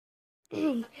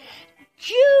Juli,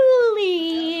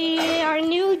 our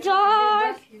new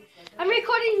dog. I'm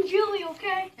recording Juli,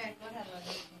 okay?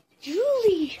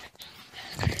 Juli.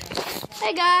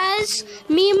 Hey guys,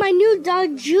 me and my new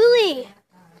dog Juli.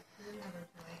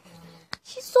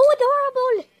 She's so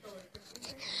adorable.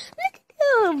 Look at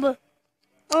him.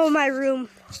 Oh, my room.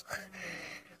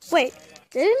 Wait,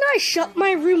 didn't I shut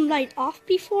my room light off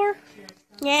before?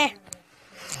 Yeah.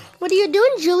 What are you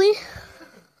doing, Juli?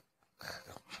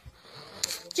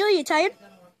 Juli, you tired?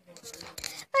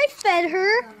 I fed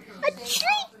her a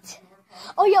treat.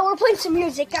 Oh yeah, we're playing some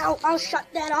music. I'll shut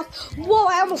that off. Whoa,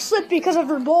 I almost slipped because of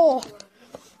her bowl.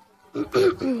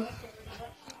 Dude,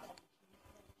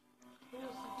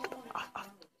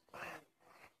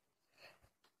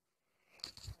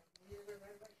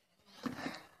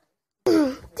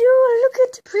 look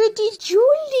at pretty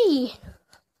Juli.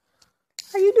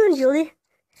 How you doing, Juli?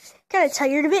 Kind of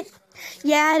tired of it?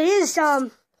 Yeah, it is.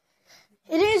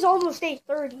 It is almost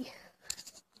 8:30.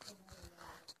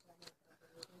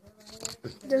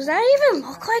 Does that even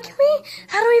look like me?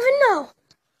 I don't even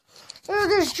know.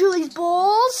 There's Juli's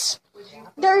bowls.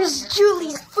 There's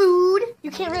Juli's food. You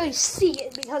can't really see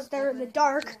it because they're in the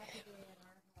dark.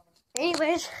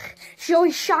 Anyways, she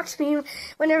always shocks me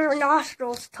whenever her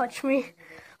nostrils touch me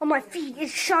on my feet. It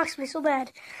shocks me so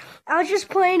bad. I was just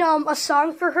playing a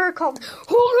song for her called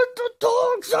 "Who Let the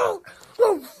Dogs Out?"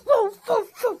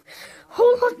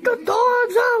 Who let the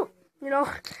dogs out? You know,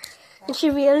 and she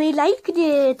really liked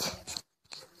it.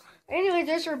 Anyway,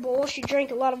 there's her bowl. She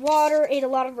drank a lot of water, ate a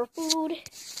lot of her food.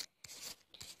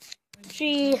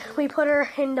 We put her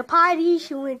in the potty.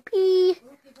 She went pee.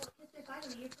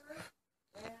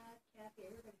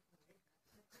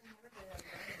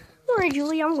 All right,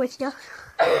 Juli, I'm with you.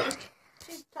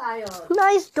 She's tired.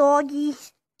 Nice doggy.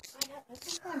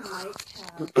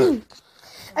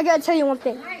 I gotta tell you one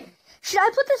thing. Should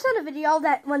I put this on a video,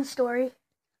 that one story?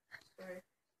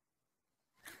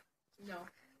 No.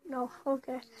 No?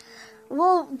 Okay.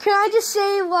 Well, can I just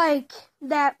say, like,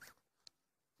 that?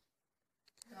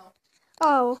 No.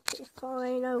 Oh, okay,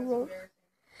 fine, I won't.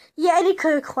 Yeah, it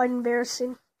could be quite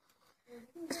embarrassing.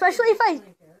 Especially if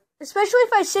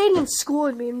I say it in school,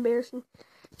 it'd be embarrassing.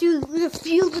 Dude, the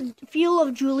feel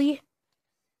of Juli.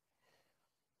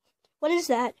 What is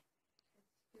that?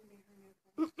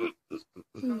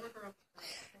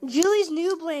 Juli's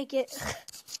new blanket.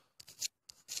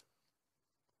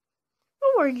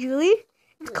 Don't worry, Juli.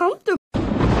 It's comfortable.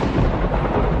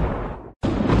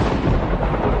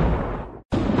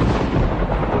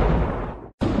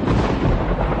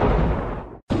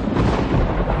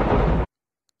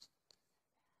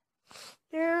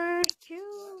 There's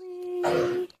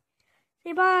Juli.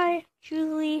 Say bye,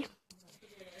 Juli.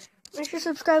 Make sure to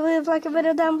subscribe, leave like a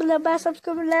video down below. Bye,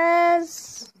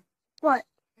 subscribers. What?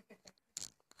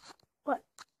 What?